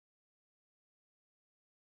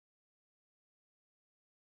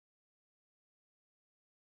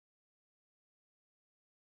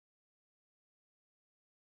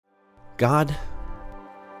God,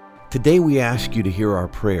 today we ask you to hear our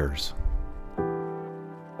prayers.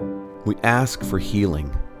 We ask for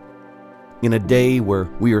healing. In a day where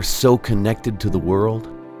we are so connected to the world,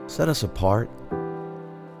 set us apart.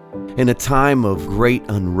 In a time of great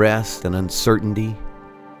unrest and uncertainty,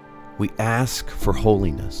 we ask for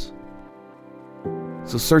holiness.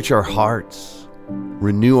 So search our hearts,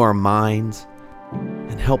 renew our minds,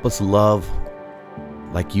 and help us love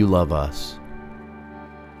like you love us.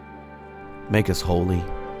 Make us holy.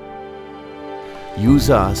 Use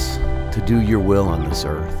us to do your will on this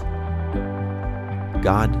earth.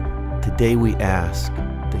 God, today we ask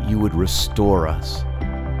that you would restore us.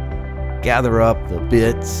 Gather up the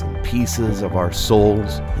bits and pieces of our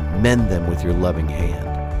souls and mend them with your loving hand.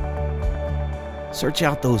 Search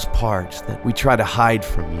out those parts that we try to hide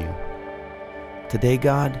from you. Today,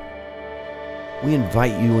 God, we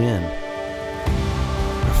invite you in.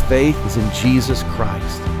 Our faith is in Jesus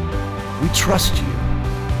Christ. We trust you.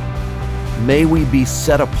 May we be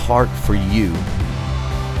set apart for you.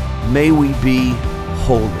 May we be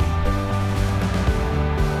holy.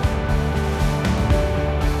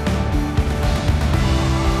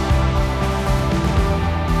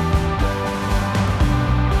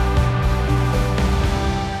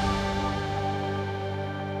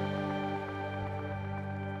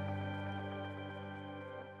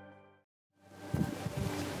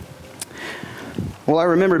 Well, I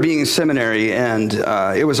remember being in seminary, and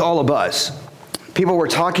it was all a buzz. People were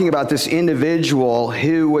talking about this individual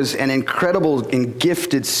who was an incredible and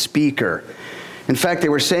gifted speaker. In fact, they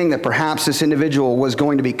were saying that perhaps this individual was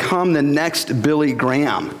going to become the next Billy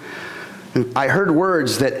Graham. I heard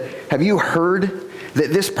words that, have you heard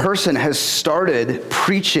that this person has started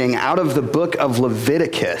preaching out of the book of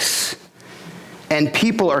Leviticus? And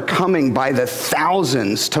people are coming by the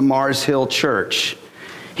thousands to Mars Hill Church.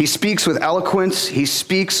 He speaks with eloquence. He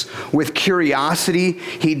speaks with curiosity.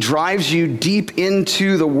 He drives you deep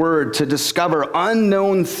into the Word to discover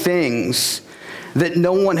unknown things that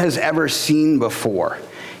no one has ever seen before.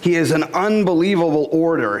 He is an unbelievable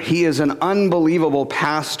orator. He is an unbelievable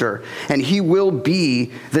pastor, and he will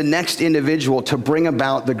be the next individual to bring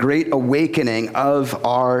about the great awakening of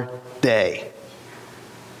our day.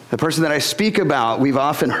 The person that I speak about, we've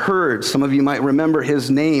often heard. Some of you might remember his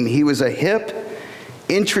name. He was a hip,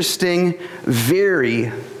 interesting,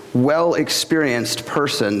 very well-experienced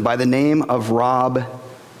person by the name of Rob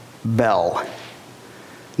Bell.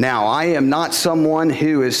 Now, I am not someone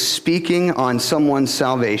who is speaking on someone's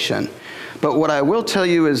salvation, but what I will tell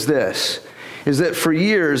you is this, is that for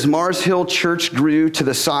years, Mars Hill Church grew to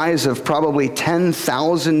the size of probably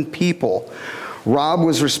 10,000 people. Rob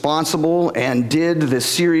was responsible and did the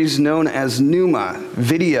series known as Pneuma,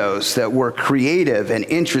 videos that were creative and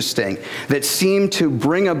interesting, that seemed to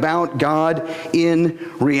bring about God in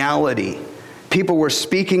reality. People were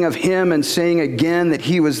speaking of him and saying again that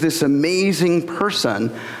he was this amazing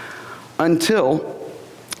person until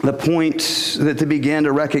the point that they began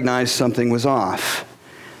to recognize something was off.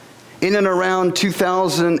 In and around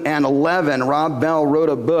 2011, Rob Bell wrote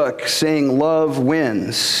a book saying love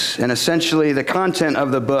wins. And essentially the content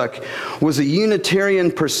of the book was a Unitarian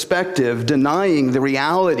perspective denying the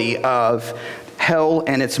reality of hell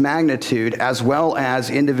and its magnitude, as well as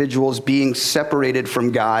individuals being separated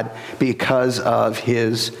from God because of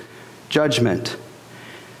his judgment.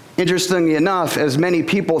 Interestingly enough, as many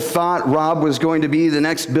people thought Rob was going to be the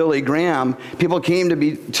next Billy Graham, people came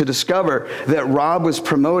to discover that Rob was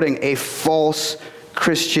promoting a false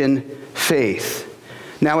Christian faith.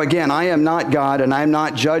 Now again, I am not God, and I'm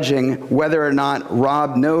not judging whether or not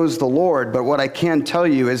Rob knows the Lord, but what I can tell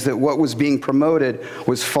you is that what was being promoted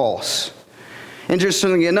was false.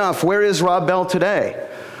 Interestingly enough, where is Rob Bell today?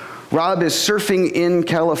 Rob is surfing in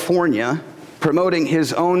California, promoting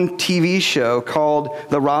his own TV show called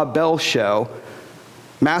The Rob Bell Show,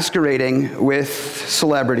 masquerading with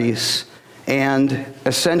celebrities and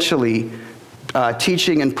essentially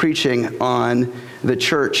teaching and preaching on the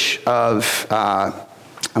church of,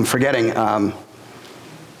 I'm forgetting, Oprah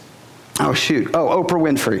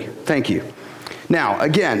Winfrey. Thank you. Now,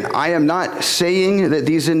 again, I am not saying that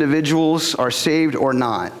these individuals are saved or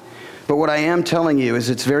not. But what I am telling you is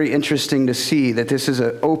it's very interesting to see that this is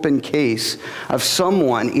an open case of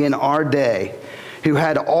someone in our day who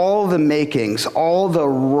had all the makings, all the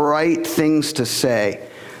right things to say,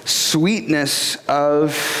 sweetness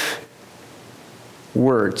of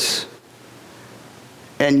words.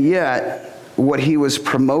 And yet, what he was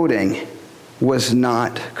promoting was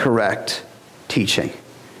not correct teaching.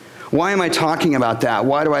 Why am I talking about that?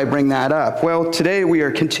 Why do I bring that up? Well, today we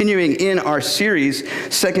are continuing in our series,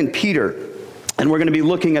 2 Peter, and we're going to be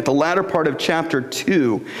looking at the latter part of chapter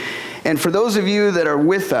 2. And for those of you that are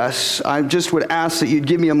with us, I just would ask that you'd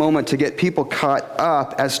give me a moment to get people caught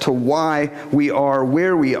up as to why we are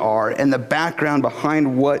where we are and the background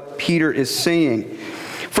behind what Peter is saying.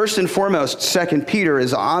 First and foremost, 2 Peter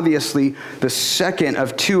is obviously the second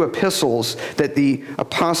of two epistles that the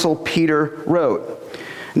Apostle Peter wrote.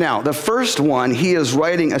 Now, the first one, he is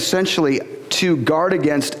writing essentially to guard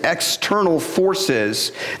against external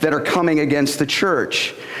forces that are coming against the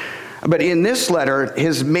church. But in this letter,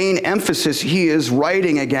 his main emphasis, he is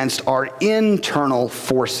writing against our internal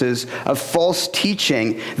forces of false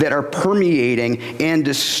teaching that are permeating and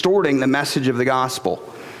distorting the message of the gospel.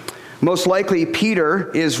 Most likely, Peter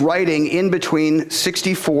is writing in between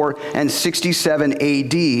 64 and 67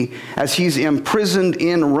 AD as he's imprisoned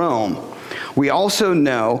in Rome. We also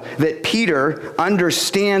know that Peter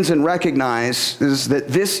understands and recognizes that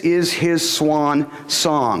this is his swan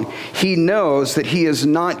song. He knows that he is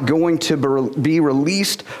not going to be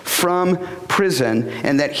released from prison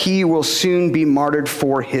and that he will soon be martyred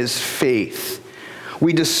for his faith.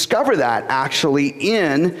 We discover that actually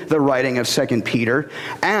in the writing of 2 Peter,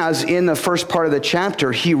 as in the first part of the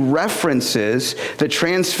chapter, he references the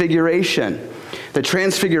transfiguration. The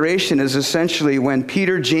transfiguration is essentially when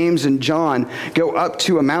Peter, James, and John go up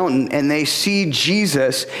to a mountain and they see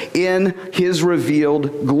Jesus in his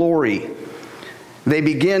revealed glory. They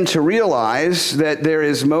begin to realize that there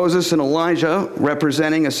is Moses and Elijah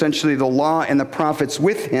representing essentially the law and the prophets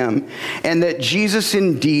with him, and that Jesus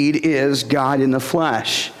indeed is God in the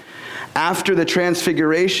flesh. After the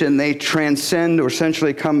transfiguration, they transcend or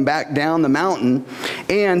essentially come back down the mountain,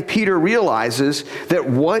 and Peter realizes that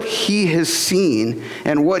what he has seen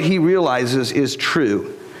and what he realizes is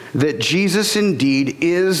true. That Jesus indeed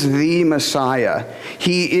is the Messiah.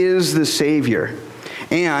 He is the Savior.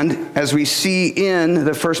 And as we see in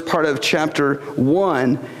the first part of chapter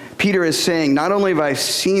 1, Peter is saying, not only have I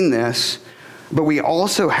seen this, but we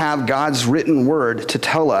also have God's written word to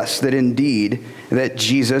tell us that indeed that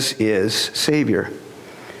Jesus is Savior.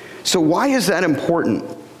 So why is that important?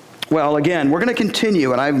 Well, again, we're going to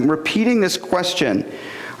continue, and I'm repeating this question.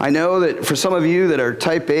 I know that for some of you that are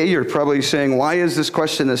type A, you're probably saying, why is this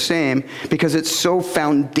question the same? Because it's so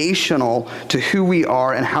foundational to who we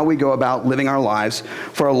are and how we go about living our lives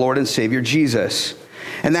for our Lord and Savior Jesus.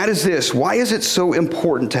 And that is this: why is it so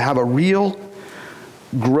important to have a real,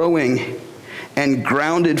 growing, and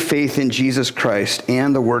grounded faith in Jesus Christ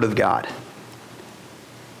and the Word of God?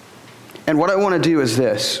 And what I want to do is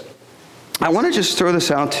this. I want to just throw this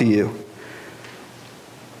out to you.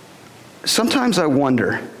 Sometimes I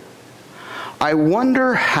wonder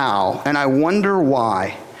how, and I wonder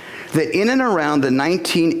why, that in and around the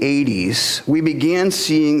 1980s, we began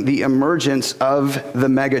seeing the emergence of the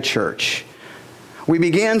megachurch. We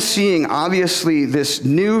began seeing, obviously, this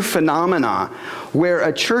new phenomena where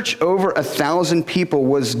a church over 1,000 people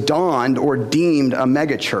was donned or deemed a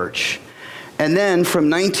megachurch. And then from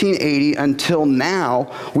 1980 until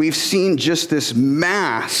now, we've seen just this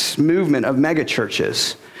mass movement of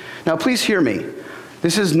megachurches. Now, please hear me.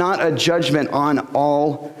 This is not a judgment on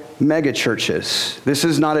all megachurches. This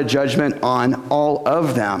is not a judgment on all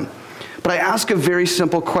of them. But I ask a very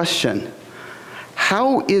simple question.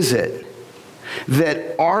 How is it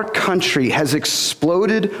that our country has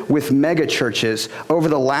exploded with megachurches over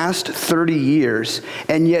the last 30 years,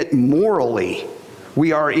 and yet morally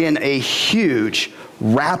we are in a huge,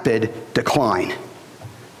 rapid decline?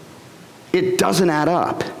 It doesn't add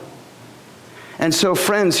up. And so,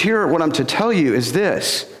 friends, here what I'm to tell you is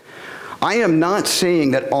this. I am not saying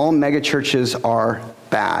that all megachurches are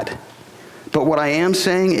bad. But what I am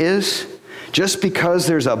saying is, just because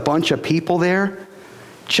there's a bunch of people there,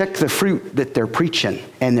 check the fruit that they're preaching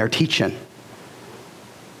and they're teaching.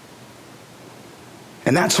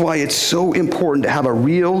 And that's why it's so important to have a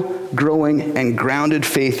real, growing, and grounded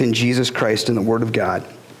faith in Jesus Christ and the Word of God.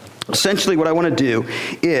 Essentially, what I want to do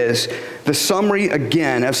is the summary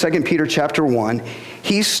again of 2 Peter chapter 1.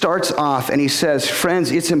 He starts off and he says,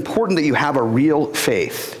 friends, it's important that you have a real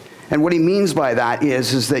faith. And what he means by that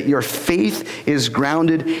is that your faith is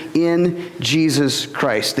grounded in Jesus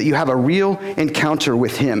Christ, that you have a real encounter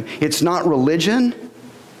with him. It's not religion.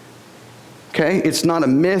 Okay, it's not a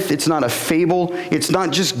myth, it's not a fable, it's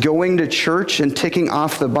not just going to church and ticking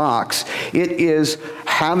off the box. It is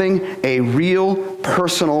having a real,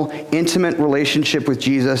 personal, intimate relationship with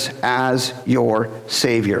Jesus as your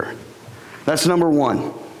Savior. That's number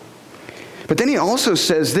one. But then he also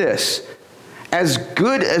says this: as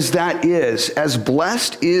good as that is, as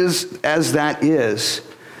blessed as that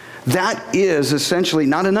is essentially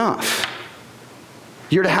not enough.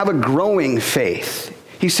 You're to have a growing faith.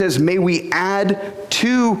 He says, may we add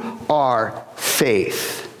to our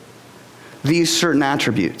faith. these certain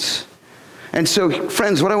attributes. And so,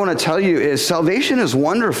 friends, what I want to tell you is salvation is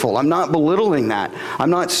wonderful. I'm not belittling that. I'm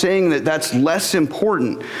not saying that that's less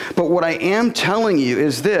important. But what I am telling you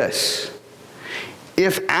is this.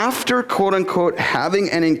 If after, quote unquote, having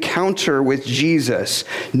an encounter with Jesus,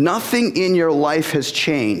 nothing in your life has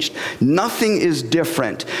changed, nothing is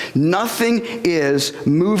different, nothing is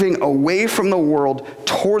moving away from the world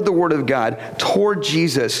toward the Word of God, toward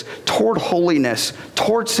Jesus, toward holiness,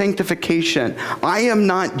 toward sanctification, I am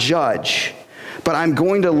not judge, but I'm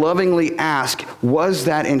going to lovingly ask, was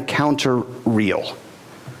that encounter real?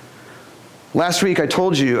 Last week I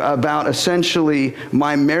told you about essentially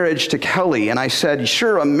my marriage to Kelly, and I said,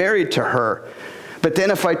 sure, I'm married to her. But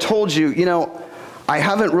then if I told you, I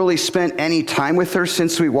haven't really spent any time with her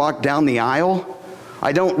since we walked down the aisle.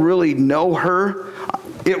 I don't really know her.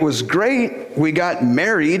 It was great. We got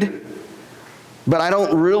married, but I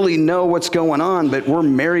don't really know what's going on, but we're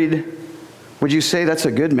married. Would you say that's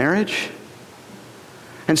a good marriage?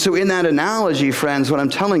 And so in that analogy, friends, what I'm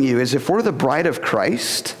telling you is if we're the bride of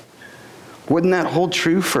Christ, wouldn't that hold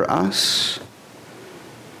true for us?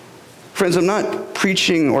 Friends, I'm not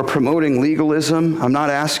preaching or promoting legalism. I'm not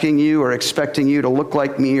asking you or expecting you to look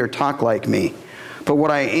like me or talk like me. But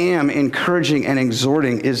what I am encouraging and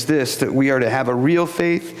exhorting is this, that we are to have a real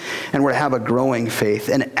faith and we're to have a growing faith,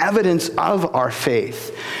 an evidence of our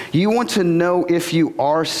faith. You want to know if you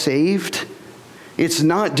are saved? It's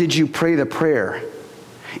not, did you pray the prayer?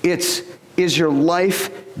 It's, is your life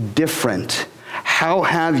different? How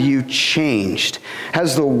have you changed?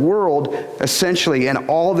 Has the world essentially and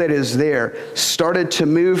all that is there started to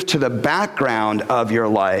move to the background of your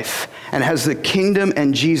life? And has the kingdom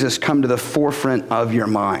and Jesus come to the forefront of your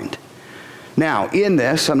mind? Now, in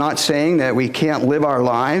this, I'm not saying that we can't live our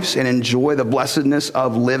lives and enjoy the blessedness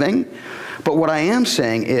of living. But what I am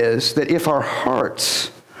saying is that if our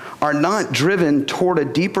hearts are not driven toward a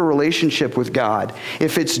deeper relationship with God,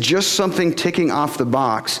 if it's just something ticking off the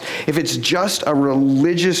box, if it's just a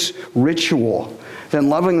religious ritual, then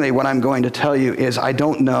lovingly what I'm going to tell you is I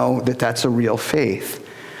don't know that that's a real faith.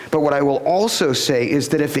 But what I will also say is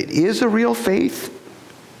that if it is a real faith,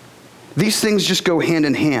 these things just go hand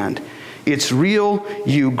in hand. It's real,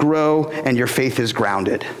 you grow, and your faith is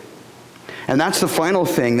grounded. And that's the final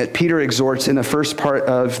thing that Peter exhorts in the first part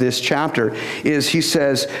of this chapter, is he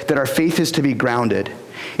says that our faith is to be grounded.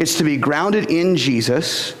 It's to be grounded in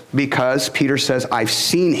Jesus because Peter says, I've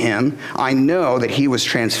seen him. I know that he was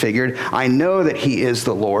transfigured. I know that he is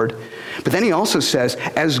the Lord. But then he also says,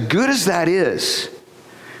 as good as that is,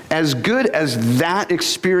 as good as that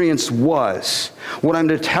experience was, what I'm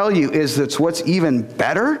to tell you is that what's even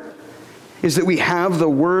better is that we have the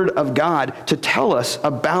Word of God to tell us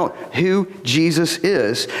about who Jesus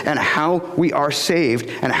is and how we are saved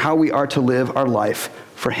and how we are to live our life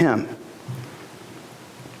for him.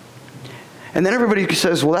 And then everybody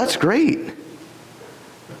says, well, that's great.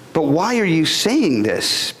 But why are you saying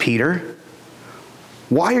this, Peter?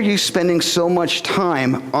 Why are you spending so much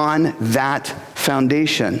time on that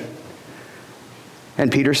foundation?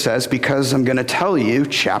 And Peter says, because I'm going to tell you,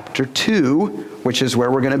 chapter 2, which is where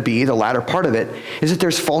we're going to be, the latter part of it, is that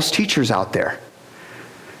there's false teachers out there.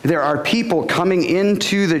 There are people coming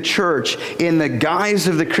into the church in the guise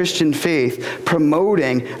of the Christian faith,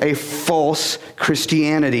 promoting a false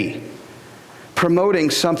Christianity, promoting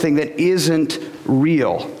something that isn't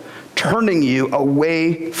real, turning you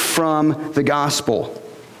away from the gospel.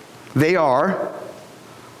 They are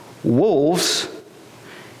wolves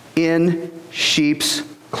in sheep's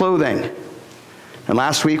clothing. And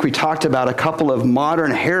last week we talked about a couple of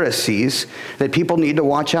modern heresies that people need to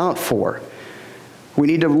watch out for. We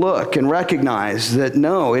need to look and recognize that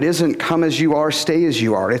no, it isn't come as you are, stay as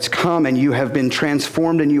you are. It's come and you have been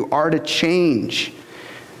transformed and you are to change.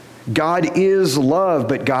 God is love,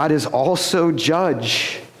 but God is also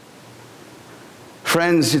judge.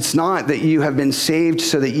 Friends, it's not that you have been saved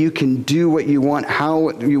so that you can do what you want,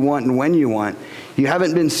 how you want, and when you want. You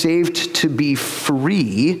haven't been saved to be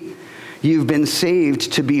free. You've been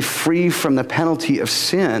saved to be free from the penalty of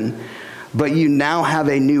sin, but you now have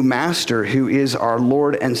a new master who is our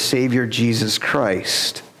Lord and Savior, Jesus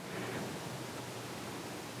Christ.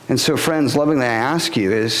 And so, friends, lovingly I ask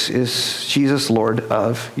you, is Jesus Lord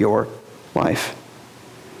of your life?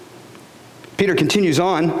 Peter continues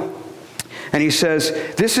on, and he says,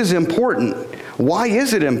 this is important. Why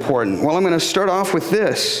is it important? Well, I'm going to start off with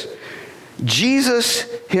this. Jesus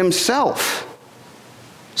himself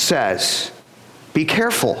says, be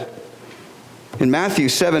careful. In Matthew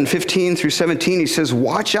 7:15 through 17, he says,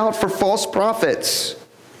 watch out for false prophets.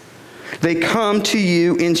 They come to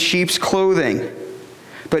you in sheep's clothing,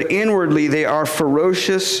 but inwardly they are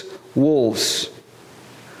ferocious wolves.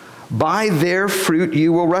 By their fruit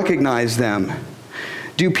you will recognize them.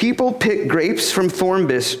 Do people pick grapes from thorn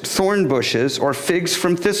bushes or figs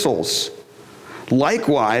from thistles?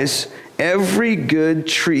 Likewise, every good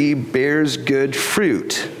tree bears good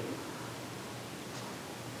fruit.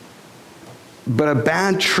 But a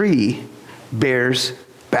bad tree bears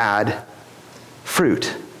bad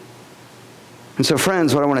fruit. And so,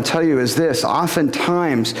 friends, what I want to tell you is this.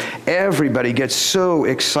 Oftentimes, everybody gets so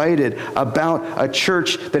excited about a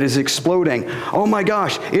church that is exploding. Oh my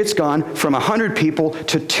gosh, it's gone from 100 people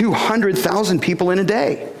to 200,000 people in a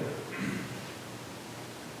day.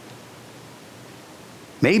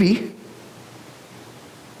 Maybe.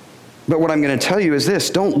 But what I'm going to tell you is this.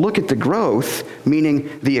 Don't look at the growth,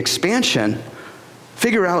 meaning the expansion.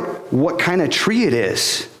 Figure out what kind of tree it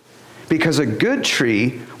is. Because a good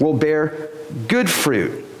tree will bear good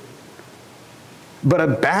fruit. But a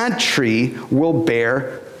bad tree will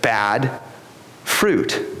bear bad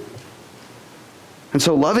fruit. And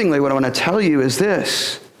so lovingly, what I want to tell you is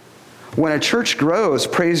this. When a church grows,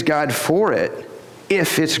 praise God for it,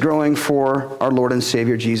 if it's growing for our Lord and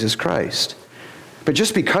Savior Jesus Christ. But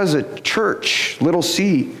just because a church, little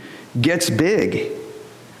c, gets big,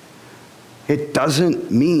 it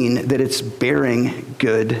doesn't mean that it's bearing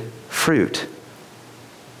good fruit.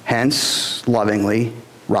 Hence, lovingly,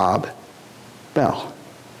 Rob Bell.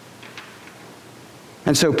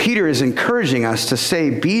 And so Peter is encouraging us to say,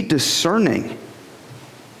 be discerning,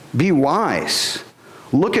 be wise,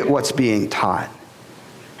 look at what's being taught.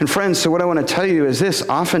 And friends, so what I want to tell you is this.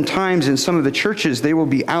 Oftentimes in some of the churches, they will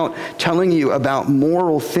be out telling you about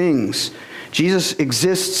moral things. Jesus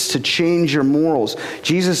exists to change your morals.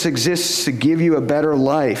 Jesus exists to give you a better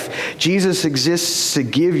life. Jesus exists to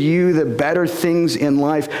give you the better things in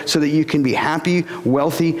life so that you can be happy,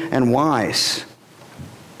 wealthy, and wise.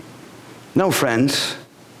 No, friends.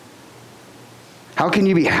 How can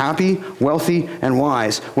you be happy, wealthy, and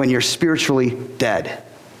wise when you're spiritually dead?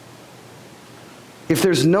 If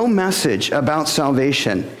there's no message about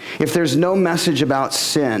salvation, if there's no message about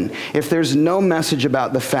sin, if there's no message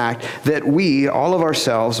about the fact that we, all of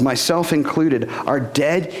ourselves, myself included, are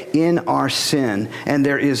dead in our sin, and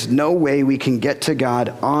there is no way we can get to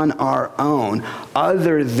God on our own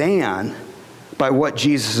other than by what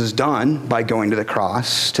Jesus has done by going to the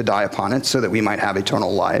cross to die upon it so that we might have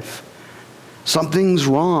eternal life, something's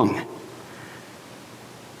wrong.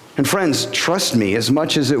 And friends, trust me, as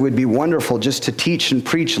much as it would be wonderful just to teach and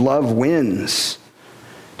preach love wins,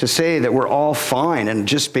 to say that we're all fine, and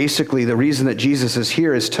just basically the reason that Jesus is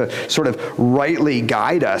here is to sort of rightly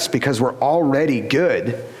guide us because we're already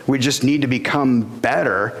good. We just need to become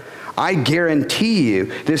better. I guarantee you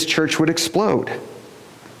this church would explode.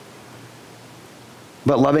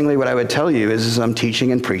 But lovingly, what I would tell you is I'm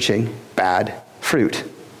teaching and preaching bad fruit.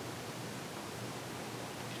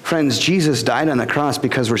 Friends, Jesus died on the cross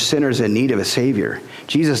because we're sinners in need of a Savior.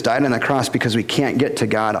 Jesus died on the cross because we can't get to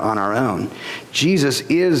God on our own. Jesus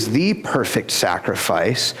is the perfect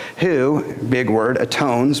sacrifice who, big word,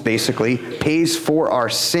 atones, basically, pays for our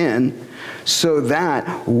sin so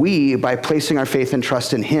that we, by placing our faith and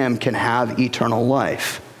trust in Him, can have eternal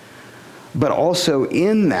life. But also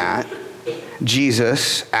in that,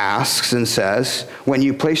 Jesus asks and says, when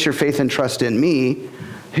you place your faith and trust in me,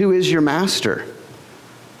 who is your master?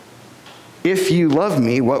 If you love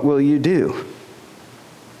me, what will you do?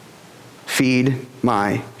 Feed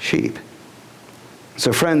my sheep.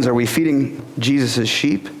 So friends, are we feeding Jesus'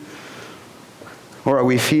 sheep? Or are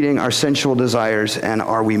we feeding our sensual desires, and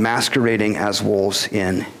are we masquerading as wolves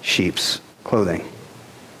in sheep's clothing?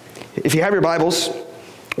 If you have your Bibles,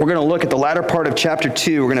 we're going to look at the latter part of chapter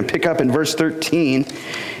 2. We're going to pick up in verse 13.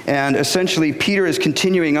 And essentially, Peter is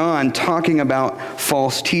continuing on talking about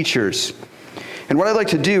false teachers. And what I'd like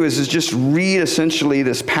to do is just read essentially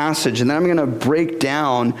this passage, and then I'm going to break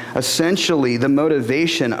down essentially the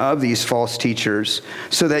motivation of these false teachers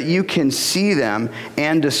so that you can see them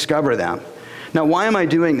and discover them. Now, why am I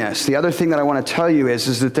doing this? The other thing that I want to tell you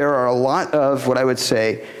is that there are a lot of what I would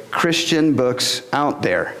say Christian books out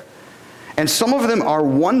there. And some of them are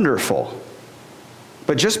wonderful.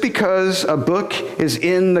 But just because a book is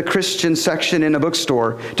in the Christian section in a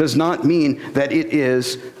bookstore does not mean that it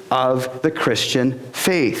is of the Christian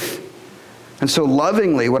faith. And so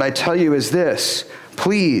lovingly, what I tell you is this.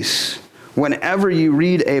 Please, whenever you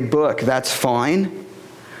read a book, that's fine,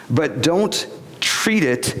 but don't treat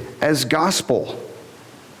it as gospel.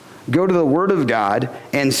 Go to the Word of God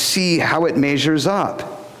and see how it measures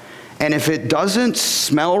up. And if it doesn't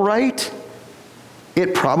smell right,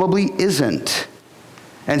 it probably isn't.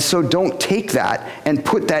 And so don't take that and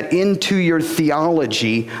put that into your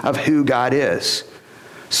theology of who God is.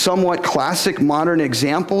 somewhat classic modern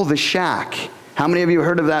example, The Shack. How many of you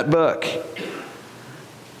heard of that book?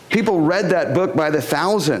 People read that book by the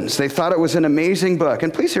thousands. They thought it was an amazing book.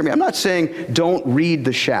 And please hear me, I'm not saying don't read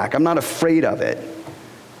The Shack. I'm not afraid of it.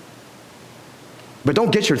 But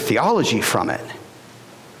don't get your theology from it.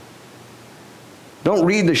 Don't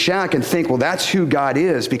read The Shack and think, well, that's who God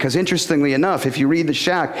is. Because interestingly enough, if you read The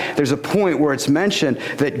Shack, there's a point where it's mentioned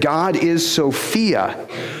that God is Sophia.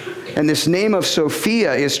 And this name of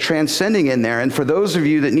Sophia is transcending in there. And for those of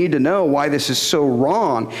you that need to know why this is so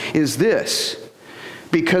wrong, is this.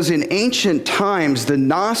 Because in ancient times, the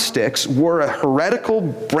Gnostics were a heretical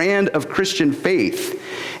brand of Christian faith.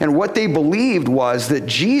 And what they believed was that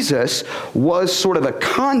Jesus was sort of a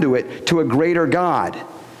conduit to a greater God.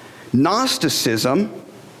 Gnosticism,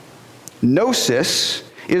 gnosis,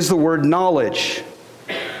 is the word knowledge.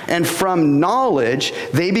 And from knowledge,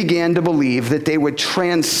 they began to believe that they would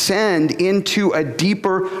transcend into a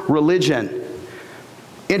deeper religion.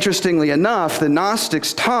 Interestingly enough, the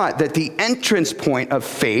Gnostics taught that the entrance point of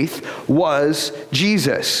faith was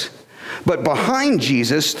Jesus. But behind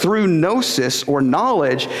Jesus, through gnosis or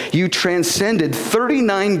knowledge, you transcended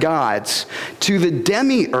 39 gods to the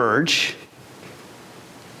demiurge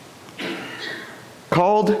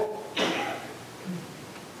called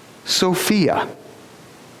Sophia.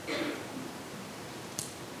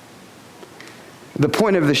 The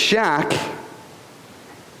point of The Shack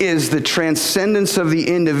is the transcendence of the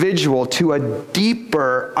individual to a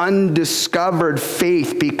deeper, undiscovered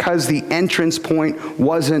faith because the entrance point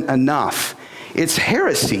wasn't enough. It's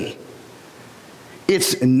heresy.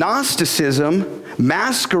 It's Gnosticism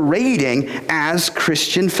masquerading as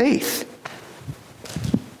Christian faith.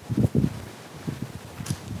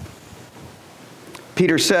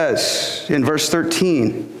 Peter says in verse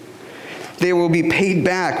 13, they will be paid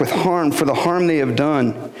back with harm for the harm they have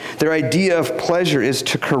done. Their idea of pleasure is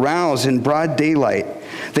to carouse in broad daylight.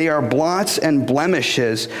 They are blots and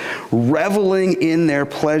blemishes, reveling in their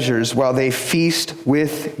pleasures while they feast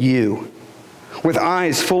with you. With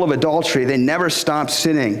eyes full of adultery, they never stop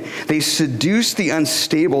sinning. They seduce the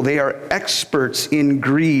unstable. They are experts in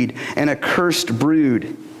greed, an accursed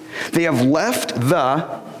brood. They have left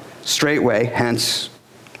the straight way, hence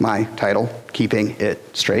my title, Keeping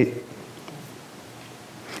It Straight,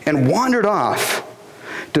 and wandered off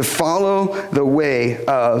to follow the way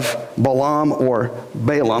of Balaam or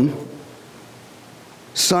Balaam,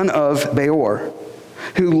 son of Beor,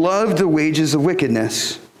 who loved the wages of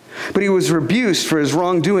wickedness. But he was rebuked for his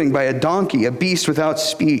wrongdoing by a donkey, a beast without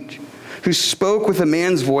speech, who spoke with a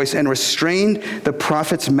man's voice and restrained the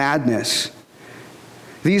prophet's madness.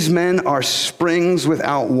 These men are springs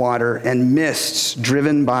without water and mists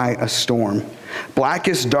driven by a storm.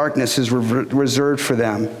 Blackest darkness is reserved for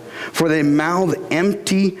them, for they mouth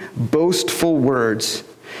empty, boastful words.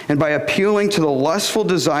 And by appealing to the lustful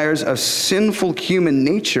desires of sinful human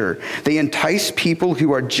nature, they entice people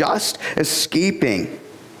who are just escaping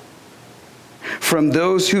from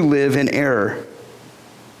those who live in error.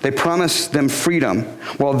 They promise them freedom,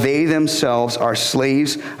 while they themselves are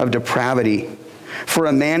slaves of depravity. For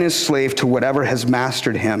a man is slave to whatever has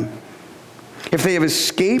mastered him. If they have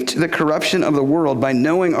escaped the corruption of the world by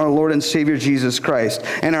knowing our Lord and Savior Jesus Christ,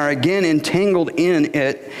 and are again entangled in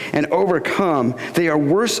it and overcome, they are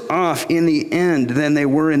worse off in the end than they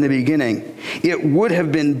were in the beginning. It would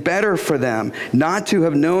have been better for them not to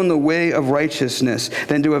have known the way of righteousness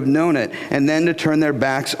than to have known it, and then to turn their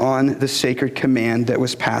backs on the sacred command that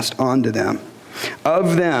was passed on to them.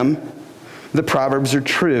 Of them, the Proverbs are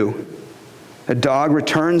true. A dog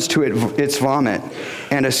returns to its vomit,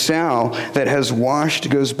 and a sow that has washed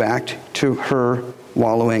goes back to her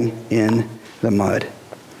wallowing in the mud.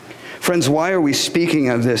 Friends, why are we speaking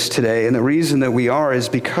of this today? And the reason that we are is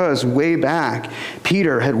because way back,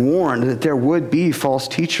 Peter had warned that there would be false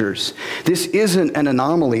teachers. This isn't an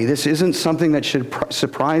anomaly. This isn't something that should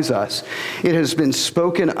surprise us. It has been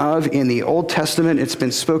spoken of in the Old Testament. It's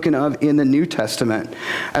been spoken of in the New Testament.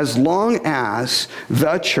 As long as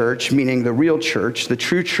the church, meaning the real church, the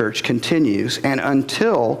true church, continues, and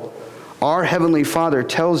until our Heavenly Father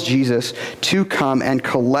tells Jesus to come and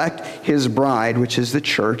collect his bride, which is the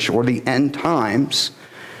church or the end times,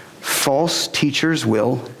 false teachers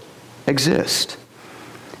will exist.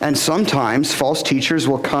 And sometimes false teachers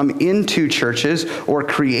will come into churches or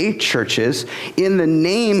create churches in the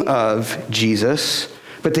name of Jesus,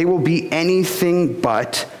 but they will be anything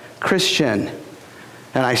but Christian.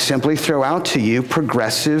 And I simply throw out to you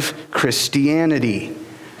progressive Christianity.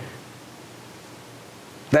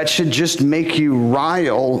 That should just make you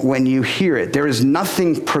rile when you hear it. There is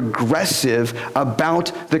nothing progressive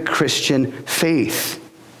about the Christian faith.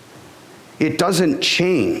 it doesn't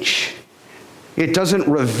change. It doesn't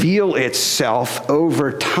reveal itself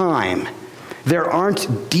over time. There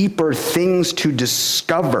aren't deeper things to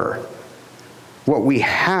discover. What we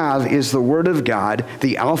have is the Word of God,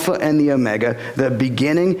 the Alpha and the Omega, the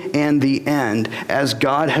beginning and the end, as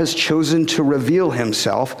God has chosen to reveal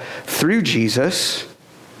himself through Jesus,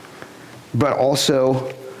 but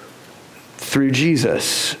also through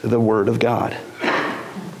Jesus, the Word of God.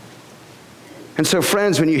 And so,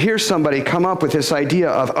 friends, when you hear somebody come up with this idea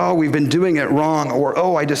of, oh, we've been doing it wrong, or,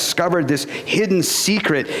 oh, I discovered this hidden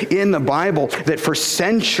secret in the Bible that for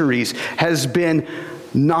centuries has been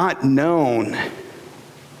not known,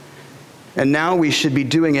 and now we should be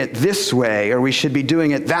doing it this way, or we should be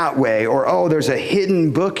doing it that way, or, oh, there's a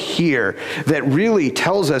hidden book here that really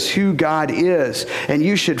tells us who God is, and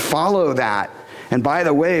you should follow that. And by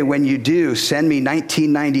the way, when you do, send me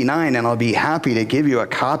 $19.99 and I'll be happy to give you a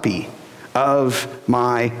copy of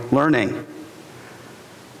my learning.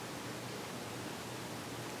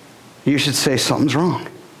 You should say something's wrong.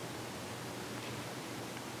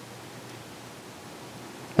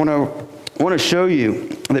 What I want to show you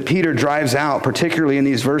that Peter drives out, particularly in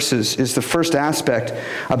these verses, is the first aspect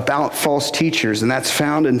about false teachers, and that's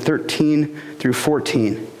found in 13 through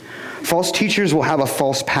 14. False teachers will have a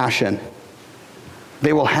false passion.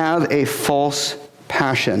 They will have a false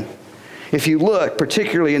passion. If you look,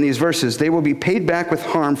 particularly in these verses, they will be paid back with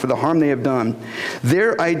harm for the harm they have done.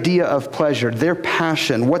 Their idea of pleasure, their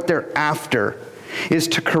passion, what they're after, is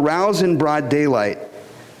to carouse in broad daylight.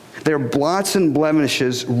 Their blots and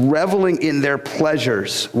blemishes, reveling in their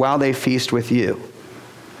pleasures while they feast with you.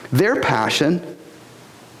 Their passion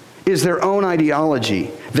is their own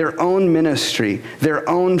ideology, their own ministry, their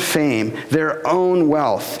own fame, their own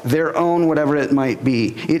wealth, their own whatever it might be.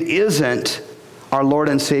 It isn't our Lord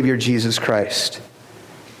and Savior Jesus Christ.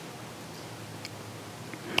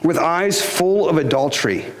 With eyes full of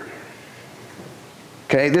adultery.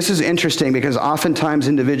 Okay, this is interesting because oftentimes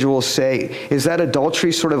individuals say, is that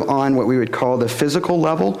adultery sort of on what we would call the physical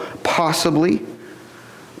level? Possibly.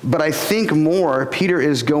 But I think more, Peter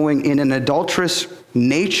is going in an adulterous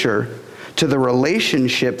nature to the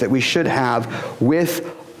relationship that we should have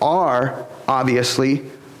with our, obviously,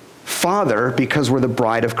 Father, because we're the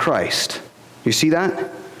bride of Christ. You see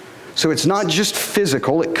that? So it's not just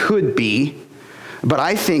physical, it could be, but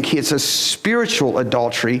I think it's a spiritual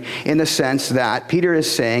adultery in the sense that Peter is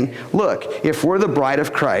saying, look, if we're the bride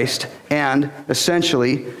of Christ and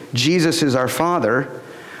essentially Jesus is our Father,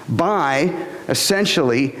 by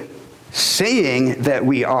essentially saying that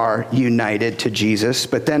we are united to Jesus,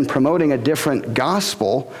 but then promoting a different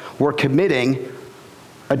gospel, we're committing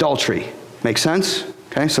adultery. Make sense?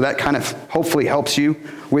 Okay, so that kind of hopefully helps you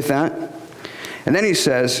with that. And then he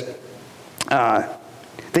says,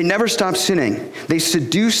 they never stop sinning. They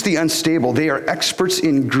seduce the unstable. They are experts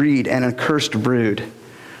in greed and a cursed brood.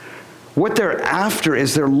 What they're after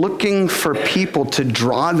is they're looking for people to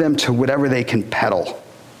draw them to whatever they can peddle,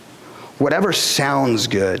 whatever sounds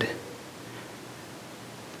good.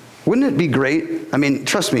 Wouldn't it be great? I mean,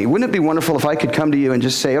 trust me, wouldn't it be wonderful if I could come to you and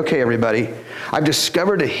just say, okay, everybody, I've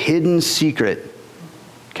discovered a hidden secret,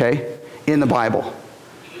 okay, in the Bible.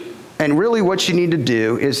 And really what you need to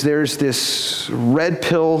do is there's this red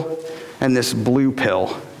pill and this blue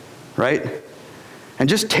pill, right? And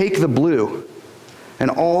just take the blue and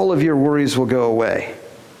all of your worries will go away.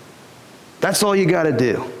 That's all you got to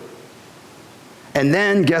do. And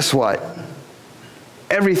then guess what?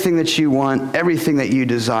 Everything that you want, everything that you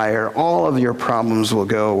desire, all of your problems will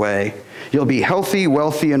go away. You'll be healthy,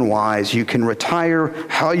 wealthy, and wise. You can retire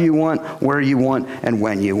how you want, where you want, and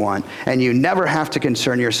when you want. And you never have to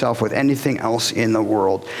concern yourself with anything else in the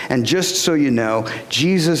world. And just so you know,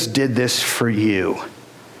 Jesus did this for you.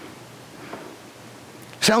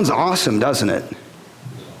 Sounds awesome, doesn't it?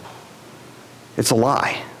 It's a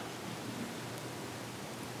lie.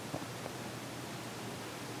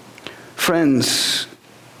 Friends,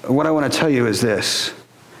 what I want to tell you is this.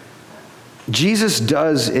 Jesus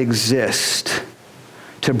does exist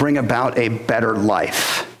to bring about a better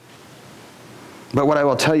life. But what I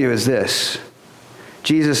will tell you is this.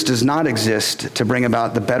 Jesus does not exist to bring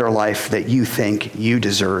about the better life that you think you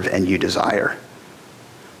deserve and you desire.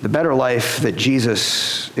 The better life that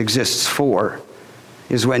Jesus exists for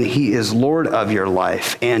is when he is Lord of your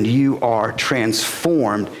life and you are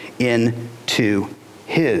transformed into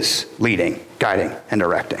his leading, guiding, and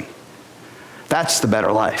directing. That's the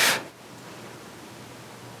better life.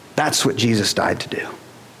 That's what Jesus died to do.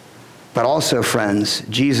 But also, friends,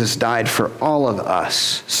 Jesus died for all of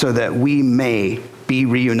us so that we may be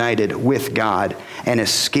reunited with God and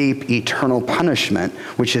escape eternal punishment,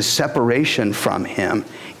 which is separation from him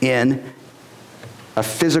in a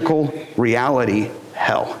physical reality,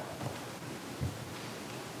 hell.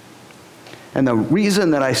 And the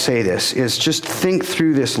reason that I say this is just think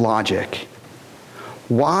through this logic.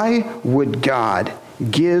 Why would God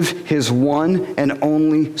give his one and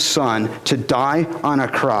only Son to die on a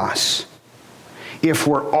cross if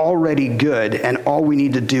we're already good and all we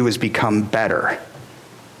need to do is become better?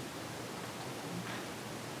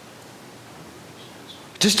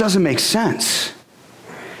 It just doesn't make sense.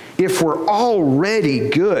 If we're already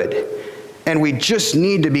good and we just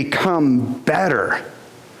need to become better,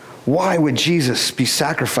 why would Jesus be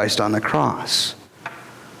sacrificed on the cross?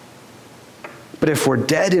 But if we're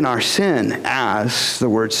dead in our sin, as the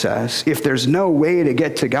word says, if there's no way to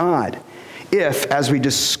get to God, if, as we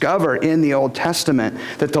discover in the Old Testament,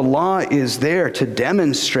 that the law is there to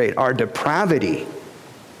demonstrate our depravity,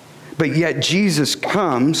 but yet Jesus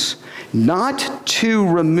comes not to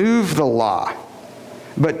remove the law,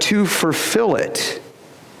 but to fulfill it,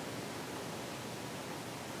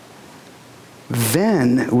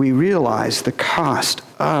 then we realize the cost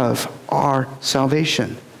of our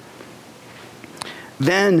salvation.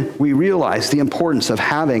 Then we realize the importance of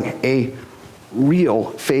having a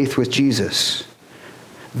real faith with Jesus.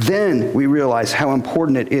 Then we realize how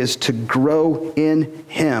important it is to grow in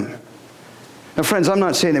him. Now, friends, I'm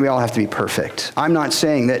not saying that we all have to be perfect. I'm not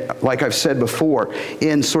saying that, like I've said before,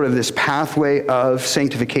 in sort of this pathway of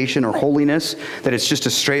sanctification or holiness, that it's just a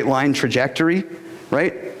straight line trajectory,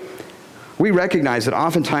 right? We recognize that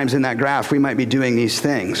oftentimes in that graph we might be doing these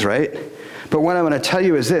things, right? But what I want to tell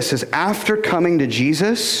you is this, is after coming to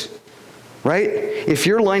Jesus, right? If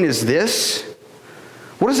your line is this,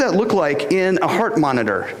 what does that look like in a heart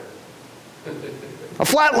monitor? A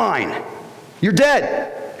flat line. You're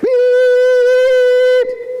dead.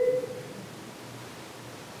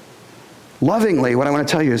 Lovingly, what I want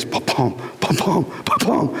to tell you is pa-pum, pa-pum,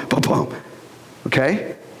 pa-pum, pa-pum.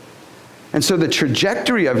 Okay? And so the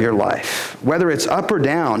trajectory of your life, whether it's up or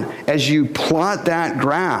down, as you plot that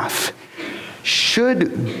graph,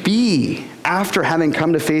 should be, after having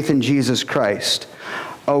come to faith in Jesus Christ,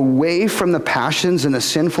 away from the passions and the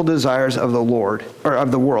sinful desires of the Lord, or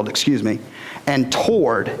of the world, and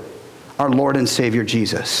toward our Lord and Savior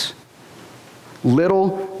Jesus.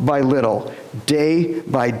 Little by little, day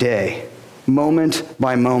by day, moment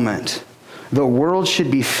by moment, the world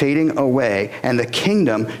should be fading away and the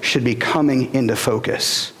kingdom should be coming into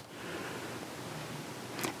focus.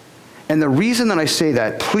 And the reason that I say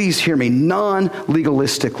that, please hear me,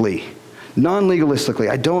 non-legalistically,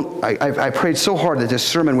 I prayed so hard that this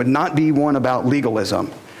sermon would not be one about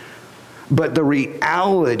legalism, but the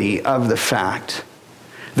reality of the fact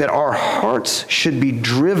that our hearts should be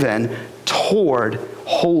driven toward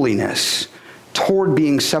holiness, toward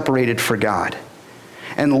being separated for God.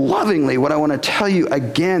 And lovingly, what I want to tell you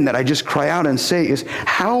again that I just cry out and say is,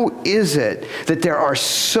 how is it that there are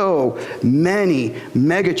so many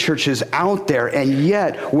megachurches out there, and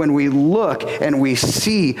yet when we look and we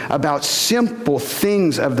see about simple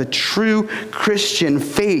things of the true Christian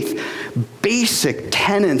faith, basic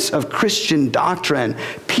tenets of Christian doctrine,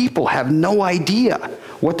 people have no idea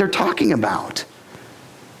what they're talking about?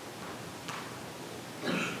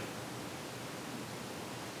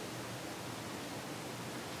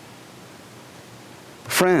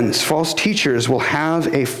 Friends, false teachers will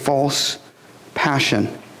have a false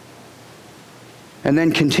passion. And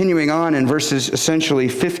then continuing on in verses essentially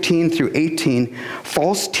 15 through 18,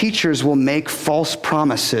 false teachers will make false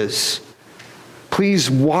promises.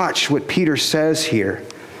 Please watch what Peter says here.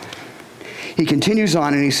 He continues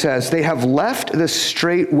on and he says, they have left the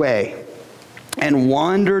straight way and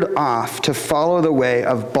wandered off to follow the way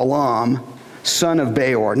of Balaam, son of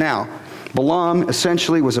Beor. Now, Balaam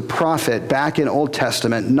essentially was a prophet back in Old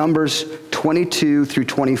Testament, Numbers 22 through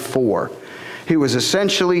 24, who was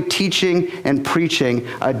essentially teaching and preaching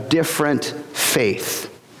a different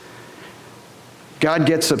faith. God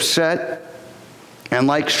gets upset and,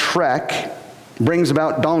 like Shrek, brings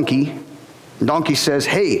about Donkey. Donkey says,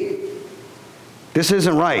 hey, this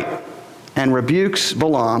isn't right, and rebukes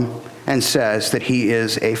Balaam and says that he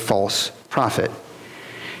is a false prophet.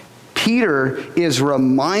 Peter is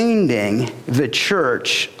reminding the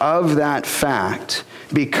church of that fact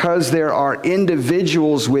because there are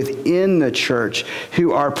individuals within the church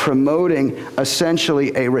who are promoting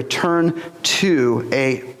essentially a return to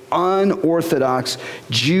a unorthodox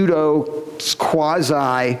Judo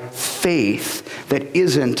quasi faith that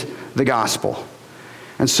isn't the gospel.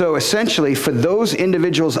 And so essentially for those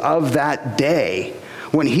individuals of that day,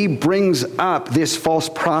 when he brings up this false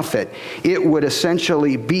prophet, it would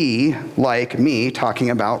essentially be like me talking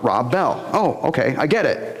about Rob Bell. Oh, okay, I get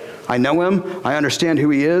it. I know him. I understand who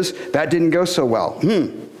he is. That didn't go so well.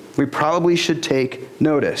 We probably should take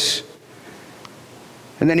notice.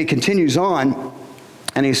 And then he continues on,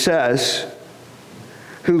 and he says,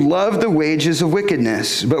 who loved the wages of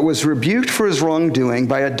wickedness, but was rebuked for his wrongdoing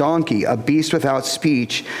by a donkey, a beast without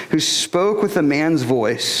speech, who spoke with a man's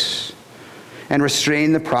voice and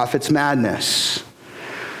restrained the prophet's madness.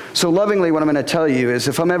 So lovingly, what I'm going to tell you is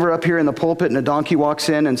if I'm ever up here in the pulpit and a donkey walks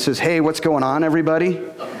in and says, hey, what's going on, everybody?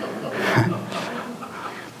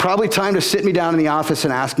 Probably time to sit me down in the office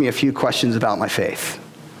and ask me a few questions about my faith.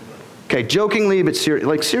 Okay, jokingly, but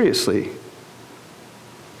seriously.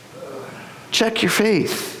 Check your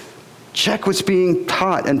faith. Check what's being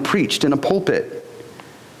taught and preached in a pulpit.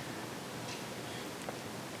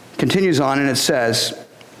 Continues on and it says,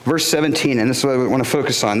 verse 17, and this is what I want to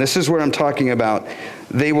focus on. This is where I'm talking about.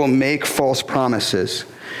 They will make false promises.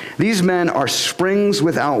 These men are springs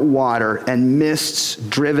without water and mists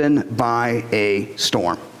driven by a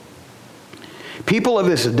storm. People of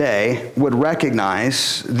this day would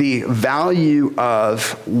recognize the value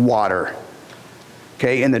of water.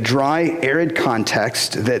 Okay, in the dry, arid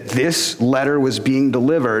context that this letter was being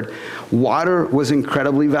delivered, water was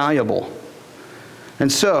incredibly valuable.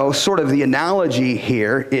 And so, sort of the analogy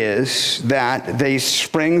here is that these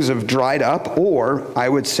springs have dried up, or I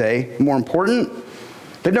would say, more important,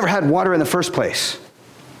 they've never had water in the first place.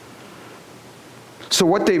 So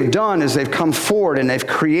what they've done is they've come forward and they've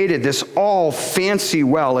created this all fancy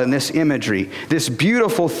well in this imagery, this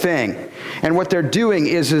beautiful thing. And what they're doing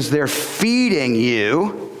is they're feeding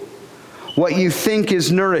you what you think is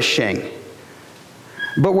nourishing.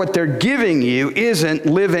 But what they're giving you isn't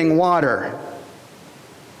living water.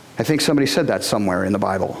 I think somebody said that somewhere in the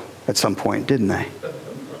Bible at some point, didn't they?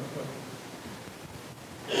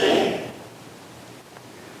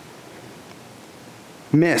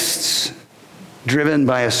 Mists driven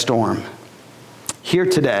by a storm, here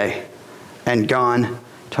today and gone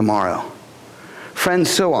tomorrow. Friends,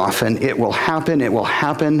 so often it will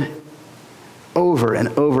happen over and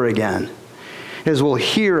over again. As we'll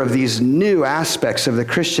hear of these new aspects of the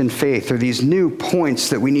Christian faith, or these new points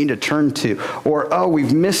that we need to turn to, or, oh,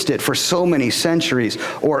 we've missed it for so many centuries,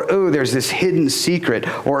 or, oh, there's this hidden secret,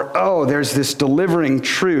 or, oh, there's this delivering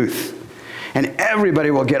truth. And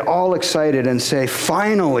everybody will get all excited and say,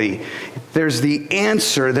 finally, there's the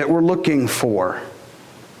answer that we're looking for.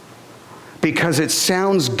 Because it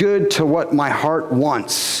sounds good to what my heart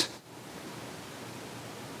wants.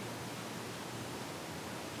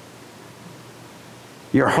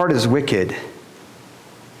 Your heart is wicked.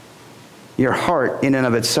 Your heart, in and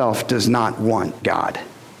of itself, does not want God.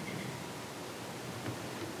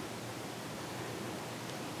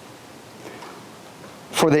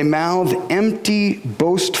 For they mouth empty,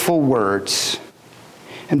 boastful words,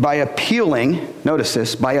 and by appealing, notice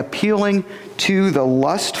this, by appealing to the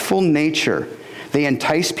lustful nature, they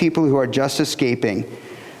entice people who are just escaping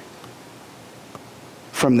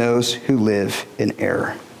from those who live in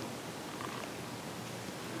error.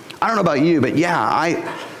 I don't know about you, but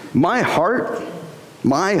yeah, my heart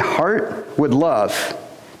would love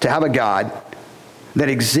to have a God that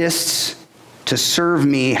exists to serve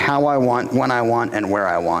me how I want, when I want, and where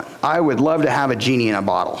I want. I would love to have a genie in a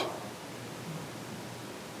bottle.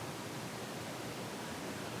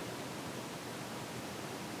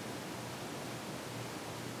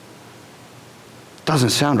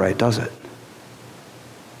 Doesn't sound right, does it?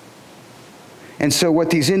 And so what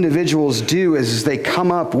these individuals do is they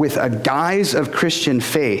come up with a guise of Christian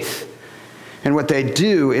faith. And what they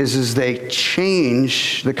do is they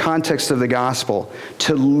change the context of the gospel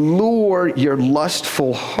to lure your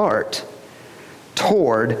lustful heart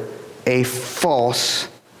toward a false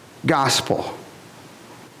gospel.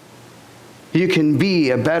 You can be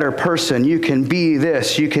a better person. You can be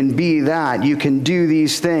this. You can be that. You can do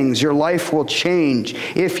these things. Your life will change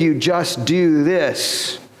if you just do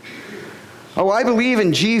this. Oh, I believe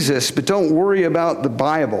in Jesus, but don't worry about the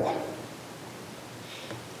Bible.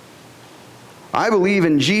 I believe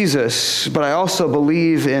in Jesus, but I also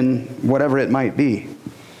believe in whatever it might be.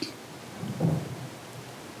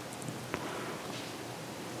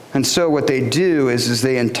 And so what they do is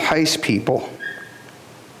they entice people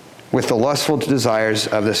with the lustful desires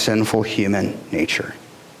of the sinful human nature.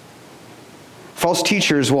 False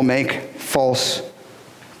teachers will make false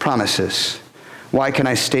promises. Why can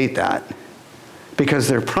I state that? Because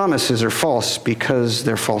their promises are false because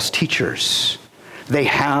they're false teachers. They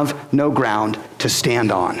have no ground to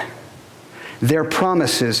stand on. Their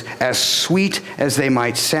promises, as sweet as they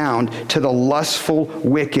might sound to the lustful,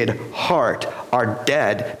 wicked heart, are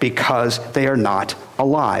dead because they are not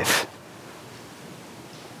alive.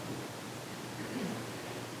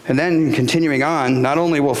 And then continuing on, not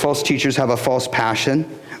only will false teachers have a false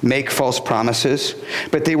passion, make false promises,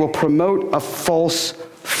 but they will promote a false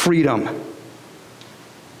freedom.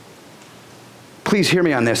 Please hear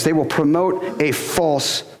me on this. They will promote a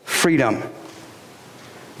false freedom.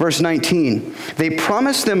 Verse 19, they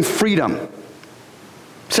promise them freedom.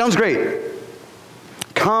 Sounds great.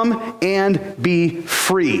 Come and be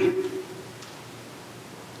free.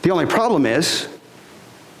 The only problem is,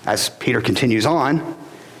 as Peter continues on,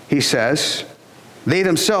 he says, they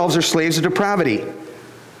themselves are slaves of depravity.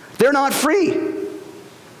 They're not free.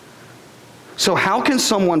 So how can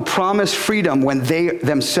someone promise freedom when they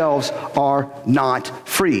themselves are not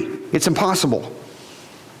free? It's impossible.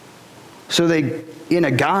 So they, in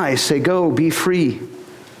a guise, say, go, be free.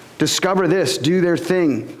 Discover this, do their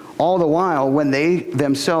thing, all the while when they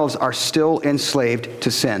themselves are still enslaved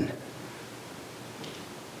to sin.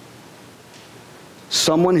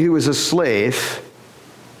 Someone who is a slave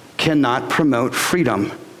cannot promote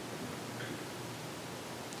freedom.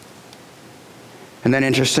 And then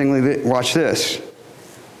interestingly, watch this.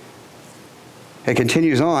 It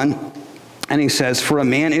continues on, and he says, for a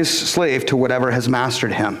man is slave to whatever has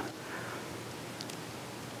mastered him.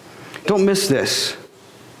 Don't miss this.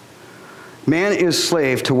 Man is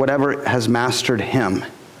slave to whatever has mastered him.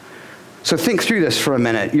 So think through this for a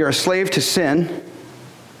minute. You're a slave to sin.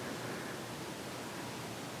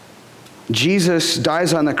 Jesus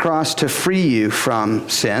dies on the cross to free you from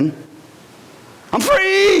sin. I'm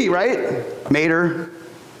free, right? Mater,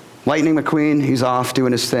 Lightning McQueen, he's off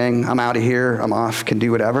doing his thing. I'm out of here. I'm off, can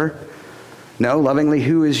do whatever. No, lovingly,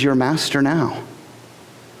 who is your master now?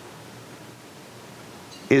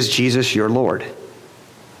 Is Jesus your Lord?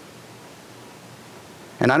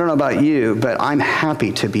 And I don't know about you, but I'm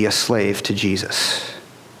happy to be a slave to Jesus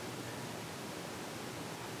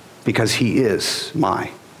because he is my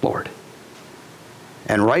Lord.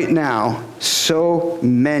 And right now, so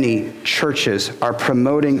many churches are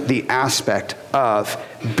promoting the aspect of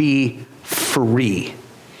be free,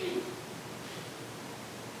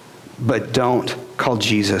 but don't call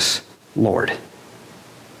Jesus Lord.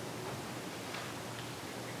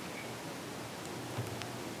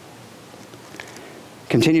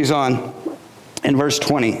 Continues on in verse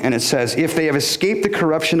 20, and it says, if they have escaped the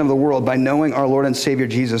corruption of the world by knowing our Lord and Savior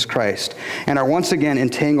Jesus Christ, and are once again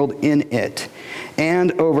entangled in it,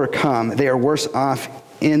 and overcome, they are worse off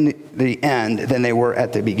in the end than they were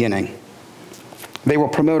at the beginning. They will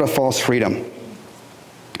promote a false freedom.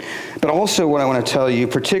 But also what I want to tell you,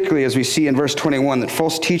 particularly as we see in verse 21, that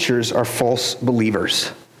false teachers are false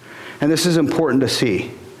believers. And this is important to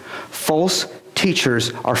see. False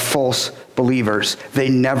teachers are false believers. They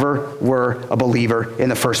never were a believer in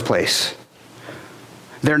the first place.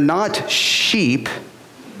 They're not sheep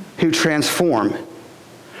who transform.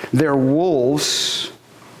 They're wolves,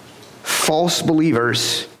 false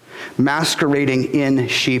believers, masquerading in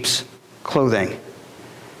sheep's clothing.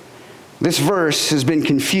 This verse has been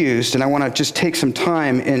confused, and I want to just take some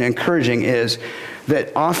time in encouraging is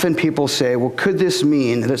that often people say, well, could this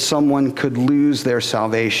mean that someone could lose their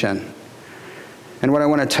salvation? And what I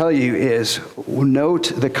want to tell you is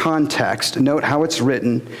note the context, note how it's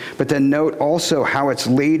written, but then note also how it's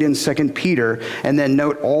laid in 2 Peter, and then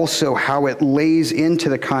note also how it lays into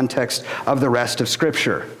the context of the rest of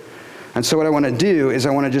Scripture. And so what I want to do is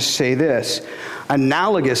I want to just say this.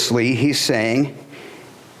 Analogously, he's saying,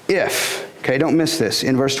 if, okay, don't miss this,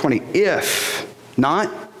 in verse 20, if,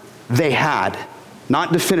 not they had,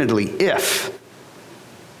 not definitively, if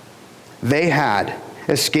they had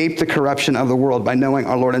escaped the corruption of the world by knowing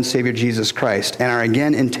our Lord and Savior Jesus Christ, and are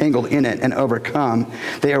again entangled in it and overcome,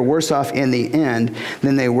 they are worse off in the end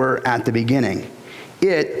than they were at the beginning.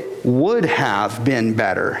 It would have been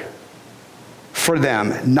better for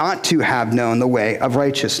them not to have known the way of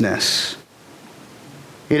righteousness.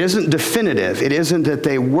 It isn't definitive. It isn't that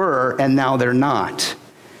they were and now they're not.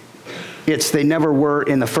 It's they never were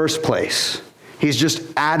in the first place. He's just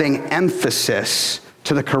adding emphasis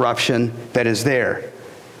to the corruption that is there.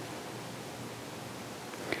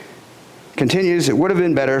 Continues, it would have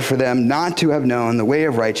been better for them not to have known the way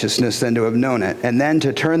of righteousness than to have known it, and then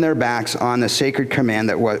to turn their backs on the sacred command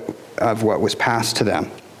of what was passed to them.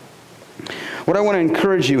 What I want to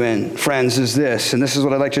encourage you in, friends, is this, and this is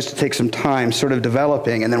what I'd like just to take some time sort of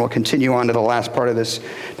developing, and then we'll continue on to the last part of this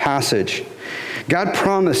passage. God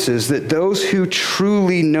promises that those who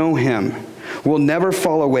truly know him will never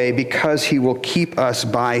fall away because he will keep us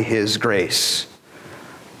by his grace.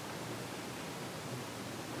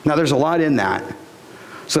 Now, there's a lot in that.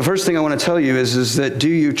 So the first thing I want to tell you is that do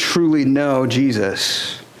you truly know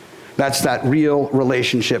Jesus? That's that real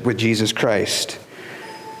relationship with Jesus Christ.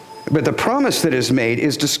 But the promise that is made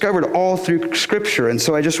is discovered all through Scripture. And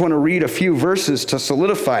so I just want to read a few verses to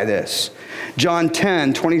solidify this. John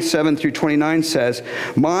 10, 27 through 29 says,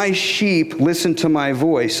 "My sheep listen to my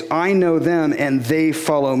voice. I know them, and they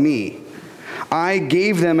follow me. I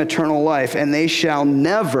gave them eternal life, and they shall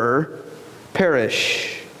never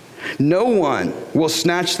perish. No one will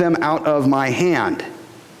snatch them out of my hand."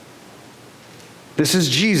 This is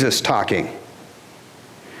Jesus talking.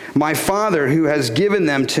 "My Father who has given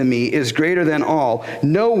them to me is greater than all.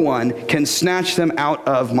 No one can snatch them out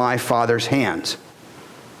of my Father's hands."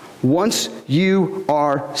 Once you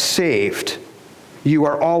are saved, you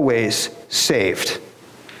are always saved.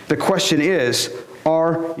 The question is,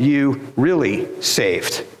 are you really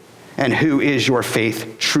saved? And who is your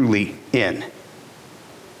faith truly in?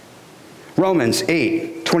 Romans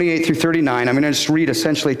 8, 28 through 39. I'm going to just read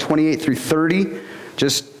essentially 28 through 30,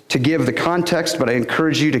 just to give the context, but I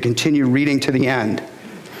encourage you to continue reading to the end.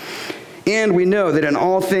 "And we know that in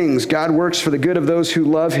all things God works for the good of those who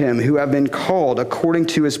love him, who have been called according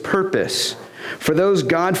to his purpose. For those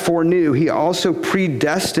God foreknew, he also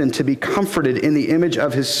predestined to be comforted in the image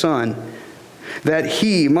of his Son, that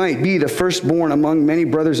he might be the firstborn among many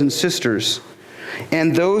brothers and sisters.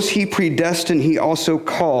 And those he predestined, he also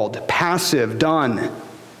called." Passive, done.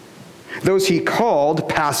 "Those he called,"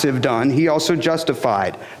 passive, done, "he also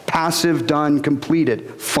justified." Passive, done, completed,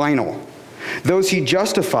 final. "Those he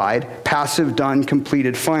justified," passive, done,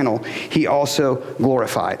 completed, final, "he also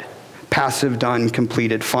glorified." Passive, done,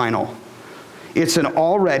 completed, final. It's an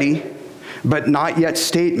already, but not yet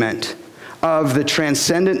statement of the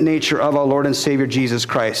transcendent nature of our Lord and Savior Jesus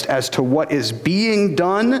Christ as to what is being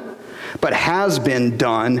done, but has been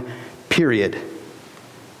done, period.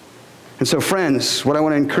 And so, friends, what I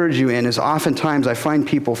want to encourage you in is oftentimes I find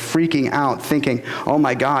people freaking out thinking, "Oh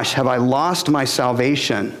my gosh, have I lost my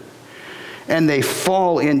salvation?" And they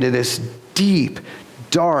fall into this deep,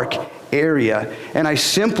 dark area. And I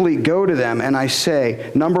simply go to them and I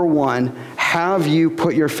say, number one, have you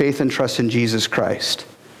put your faith and trust in Jesus Christ?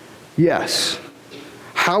 Yes.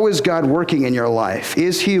 How is God working in your life?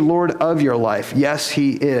 Is he Lord of your life? Yes,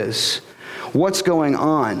 he is. What's going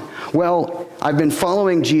on? Well, I've been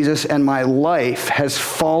following Jesus and my life has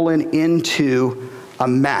fallen into a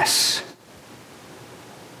mess.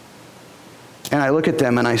 And I look at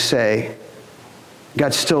them and I say,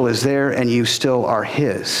 God still is there and you still are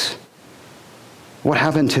his. What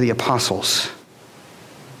happened to the apostles?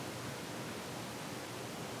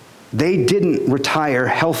 They didn't retire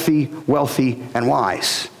healthy, wealthy, and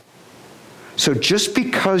wise. So just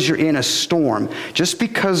because you're in a storm, just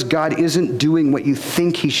because God isn't doing what you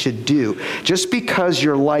think he should do, just because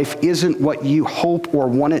your life isn't what you hope or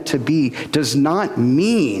want it to be, does not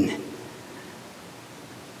mean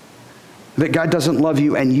that God doesn't love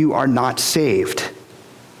you and you are not saved.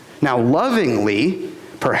 Now, lovingly,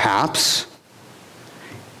 perhaps,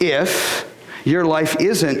 if your life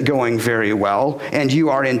isn't going very well and you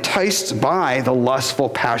are enticed by the lustful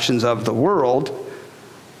passions of the world,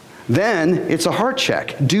 then it's a heart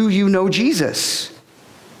check. Do you know Jesus?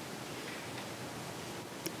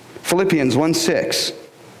 Philippians 1:6.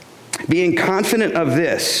 Being confident of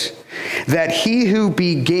this, that he who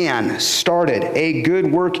started a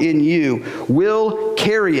good work in you, will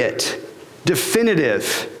carry it,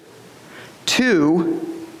 definitive, to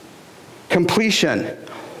completion,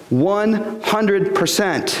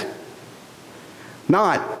 100%.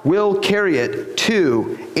 Not will carry it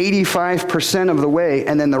to 85% of the way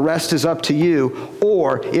and then the rest is up to you.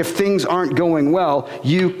 Or if things aren't going well,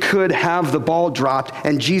 you could have the ball dropped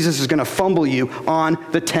and Jesus is going to fumble you on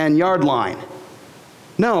the 10-yard line.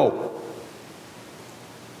 No.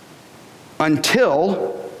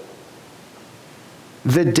 Until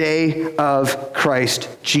the day of Christ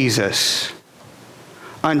Jesus.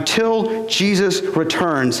 Until Jesus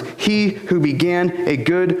returns, he who began a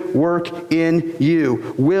good work in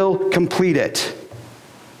you will complete it.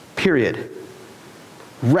 Period.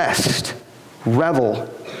 Rest, revel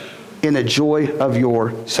in the joy of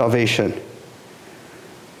your salvation.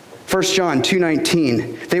 1 John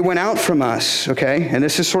 2:19, they went out from us, okay? And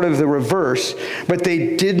this is sort of the reverse, but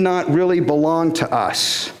they did not really belong to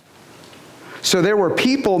us. So there were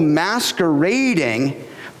people masquerading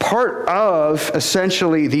part of,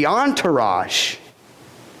 essentially, the entourage.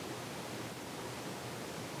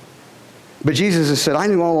 But Jesus has said, I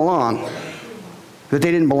knew all along that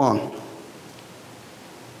they didn't belong.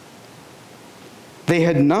 They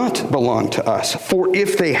had not belonged to us. For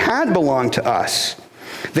if they had belonged to us,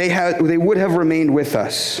 they would have remained with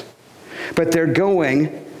us. But their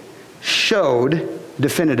going showed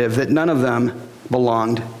definitive that none of them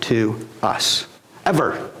belonged to us.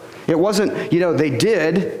 Ever. It wasn't, they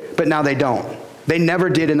did, but now they don't. They never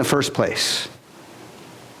did in the first place.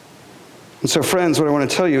 And so, friends, what I want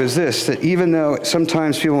to tell you is this, that even though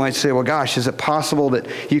sometimes people might say, well, gosh, is it possible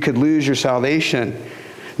that you could lose your salvation?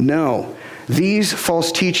 No. These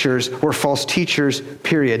false teachers were false teachers,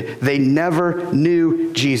 period. They never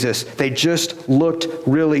knew Jesus. They just looked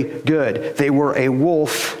really good. They were a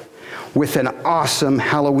wolf with an awesome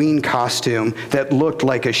Halloween costume that looked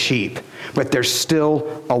like a sheep, but they're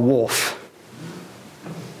still a wolf.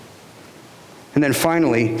 And then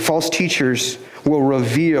finally, false teachers will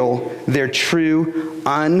reveal their true,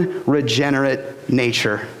 unregenerate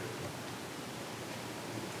nature.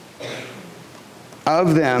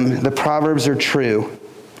 Of them, the Proverbs are true.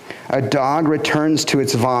 A dog returns to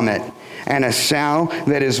its vomit, and a sow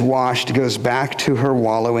that is washed goes back to her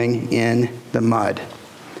wallowing in the mud.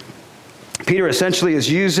 Peter essentially is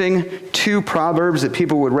using two proverbs that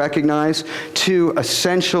people would recognize to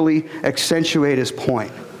essentially accentuate his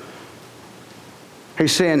point.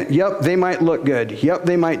 He's saying, yep, they might look good. Yep,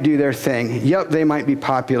 they might do their thing. Yep, they might be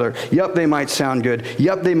popular. Yep, they might sound good.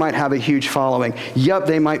 Yep, they might have a huge following. Yep,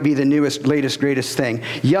 they might be the newest, latest, greatest thing.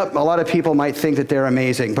 Yep, a lot of people might think that they're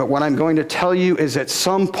amazing. But what I'm going to tell you is at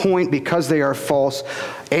some point, because they are false,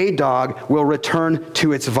 a dog will return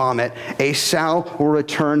to its vomit. A sow will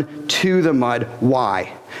return to the mud.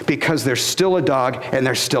 Why? Because they're still a dog and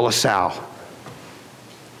they're still a sow.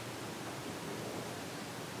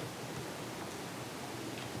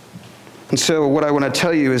 And so what I want to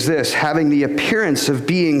tell you is this, having the appearance of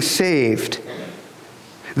being saved,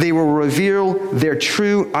 they will reveal their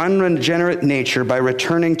true unregenerate nature by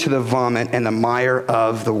returning to the vomit and the mire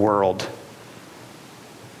of the world.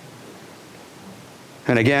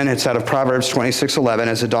 And again, it's out of Proverbs 26:11,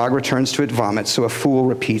 as a dog returns to its vomit, so a fool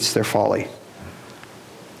repeats their folly.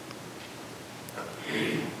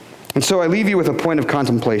 And so I leave you with a point of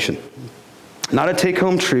contemplation. Not a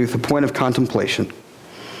take-home truth, a point of contemplation.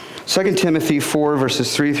 2 Timothy 4,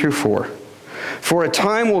 verses 3 through 4. For a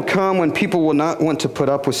time will come when people will not want to put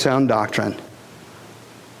up with sound doctrine.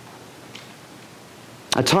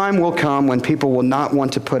 A time will come when people will not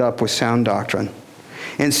want to put up with sound doctrine.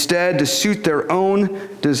 Instead, to suit their own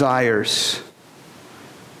desires,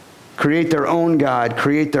 create their own God,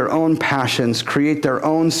 create their own passions, create their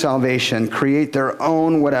own salvation, create their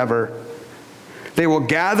own whatever. They will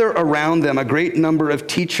gather around them a great number of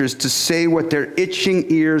teachers to say what their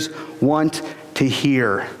itching ears want to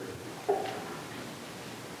hear.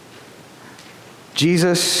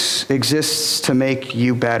 Jesus exists to make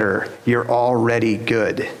you better. You're already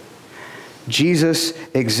good. Jesus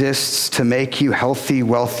exists to make you healthy,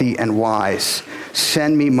 wealthy, and wise.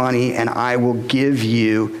 Send me money and I will give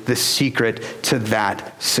you the secret to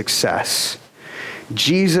that success.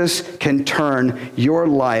 Jesus can turn your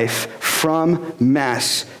life from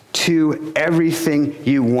mess to everything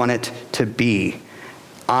you want it to be.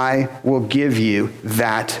 I will give you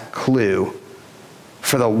that clue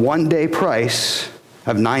for the one-day price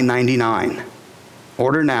of $9.99.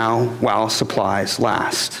 Order now while supplies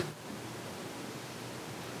last.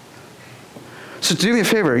 So do me a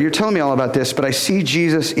favor. You're telling me all about this, but I see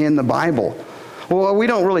Jesus in the Bible. Well, we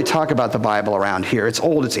don't really talk about the Bible around here. It's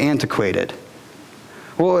old, it's antiquated.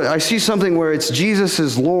 Well, I see something where it's Jesus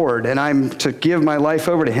is Lord and I'm to give my life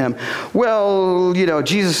over to him. Well,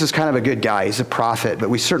 Jesus is kind of a good guy. He's a prophet, but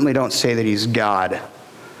we certainly don't say that he's God.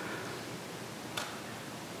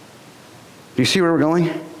 Do you see where we're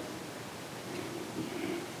going?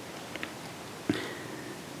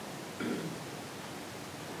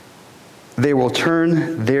 They will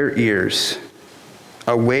turn their ears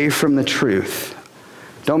away from the truth.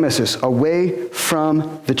 Don't miss this. Away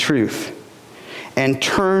from the truth. And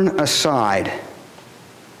turn aside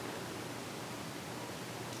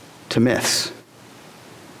to myths,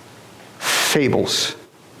 fables,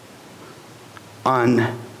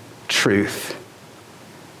 untruth.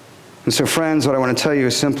 And so, friends, what I want to tell you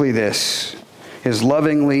is simply this, is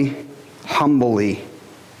lovingly, humbly,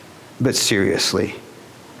 but seriously.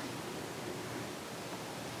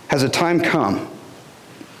 Has a time come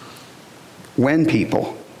when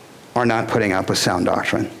people are not putting up with sound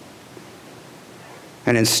doctrine?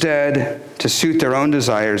 And instead, to suit their own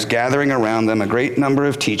desires, gathering around them a great number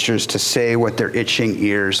of teachers to say what their itching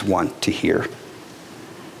ears want to hear.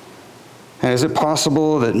 And is it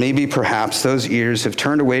possible that maybe perhaps those ears have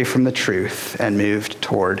turned away from the truth and moved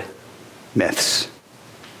toward myths?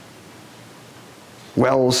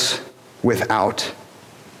 Wells without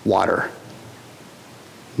water.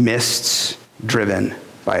 Mists driven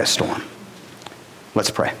by a storm. Let's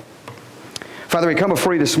pray. Father, we come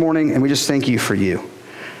before you this morning and we just thank you for you.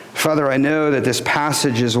 Father, I know that this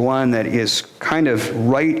passage is one that is kind of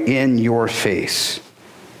right in your face.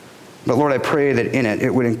 But Lord, I pray that in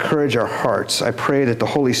it would encourage our hearts. I pray that the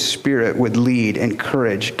Holy Spirit would lead,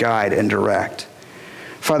 encourage, guide, and direct.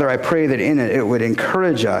 Father, I pray that in it would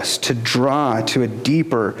encourage us to draw to a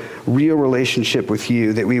deeper, real relationship with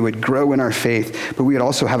you, that we would grow in our faith, but we would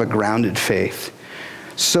also have a grounded faith,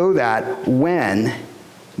 so that when,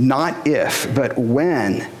 not if, but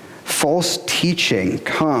when false teaching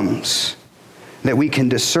comes, that we can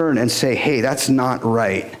discern and say, hey, that's not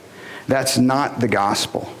right. That's not the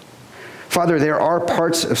gospel. Father, there are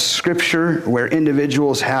parts of Scripture where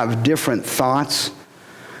individuals have different thoughts,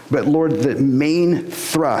 but Lord, the main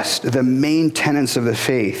thrust, the main tenets of the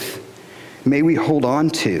faith, may we hold on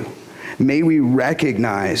to. May we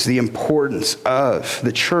recognize the importance of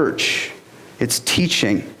the church, its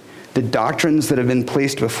teaching, the doctrines that have been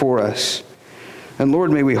placed before us. And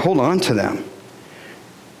Lord, may we hold on to them.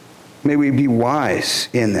 May we be wise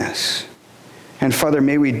in this. And Father,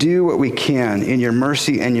 may we do what we can in your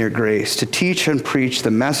mercy and your grace to teach and preach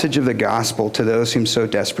the message of the gospel to those whom so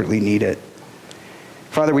desperately need it.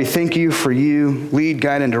 Father, we thank you for you. Lead,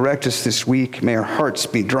 guide, and direct us this week. May our hearts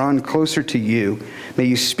be drawn closer to you. May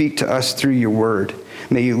you speak to us through your word.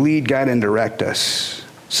 May you lead, guide, and direct us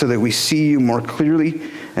so that we see you more clearly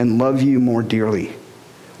and love you more dearly.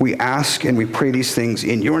 We ask and we pray these things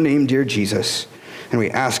in your name, dear Jesus, and we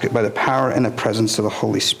ask it by the power and the presence of the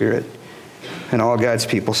Holy Spirit. And all God's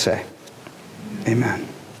people say, amen.